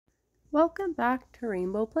Welcome back to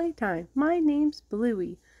Rainbow Playtime. My name's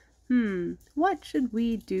Bluey. What should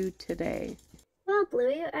we do today? Well,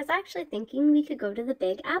 Bluey, I was actually thinking we could go to the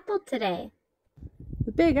Big Apple today.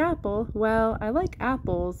 The Big Apple? Well, I like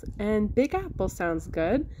apples, and Big Apple sounds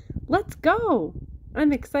good. Let's go!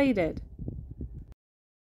 I'm excited.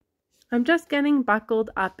 I'm just getting buckled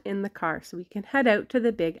up in the car so we can head out to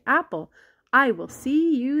the Big Apple. I will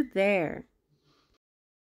see you there.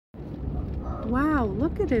 Wow,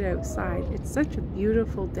 look at it outside. It's such a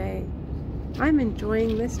beautiful day. I'm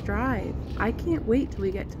enjoying this drive. I can't wait till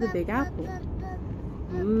we get to the Big Apple.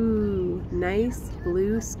 Ooh, nice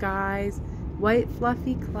blue skies, white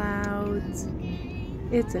fluffy clouds.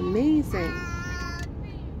 It's amazing.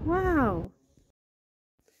 Wow.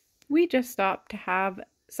 We just stopped to have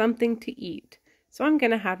something to eat, so I'm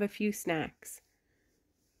gonna have a few snacks.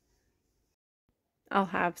 I'll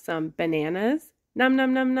have some bananas, num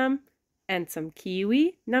num num num, and some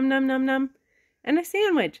kiwi, num num num num, and a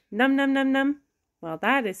sandwich, num num num num. Well,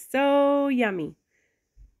 that is so yummy.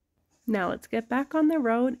 Now let's get back on the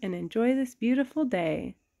road and enjoy this beautiful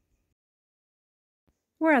day.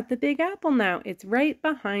 We're at the Big Apple now. It's right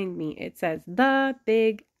behind me. It says The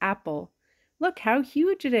Big Apple. Look how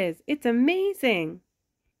huge it is. It's amazing.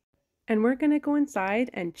 And we're going to go inside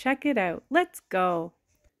and check it out. Let's go.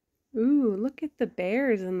 Ooh, look at the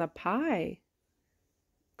bears and the pie.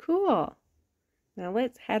 Cool. Now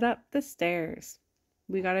let's head up the stairs.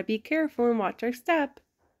 We got to be careful and watch our step.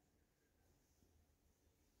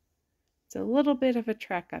 It's a little bit of a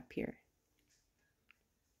trek up here.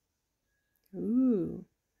 Ooh,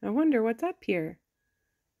 I wonder what's up here.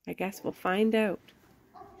 I guess we'll find out.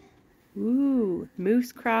 Ooh,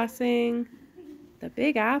 moose crossing, the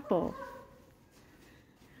Big Apple.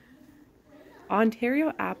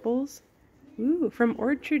 Ontario apples. Ooh, from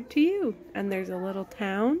orchard to you. And there's a little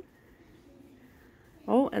town.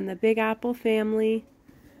 Oh, and the Big Apple family.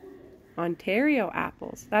 Ontario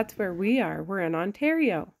apples. That's where we are. We're in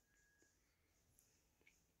Ontario.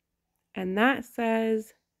 And that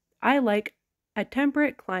says, I like a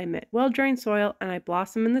temperate climate, well-drained soil, and I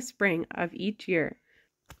blossom in the spring of each year.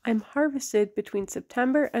 I'm harvested between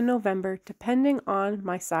September and November, depending on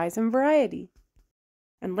my size and variety.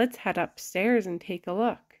 And let's head upstairs and take a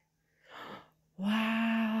look.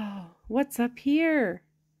 Wow, what's up here?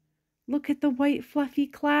 Look at the white fluffy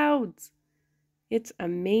clouds. It's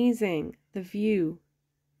amazing, the view.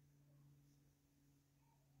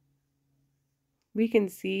 We can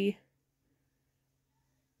see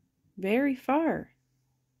very far.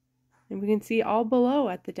 And we can see all below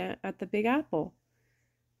at the Big Apple.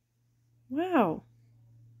 Wow.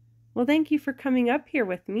 Well, thank you for coming up here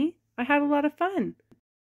with me. I had a lot of fun.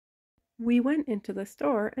 We went into the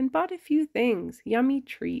store and bought a few things, yummy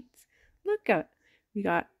treats. Look at, we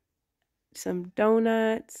got some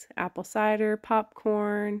donuts, apple cider,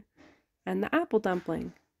 popcorn, and the apple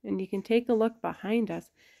dumpling. And you can take a look behind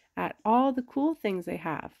us at all the cool things they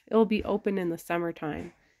have. It'll be open in the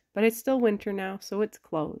summertime, but it's still winter now, so it's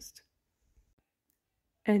closed.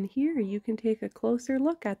 And here you can take a closer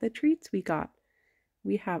look at the treats we got.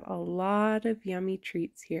 We have a lot of yummy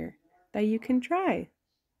treats here that you can try.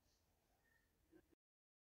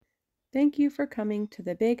 Thank you for coming to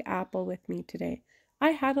the Big Apple with me today. I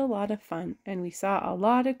had a lot of fun and we saw a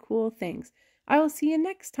lot of cool things. I will see you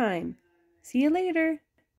next time. See you later.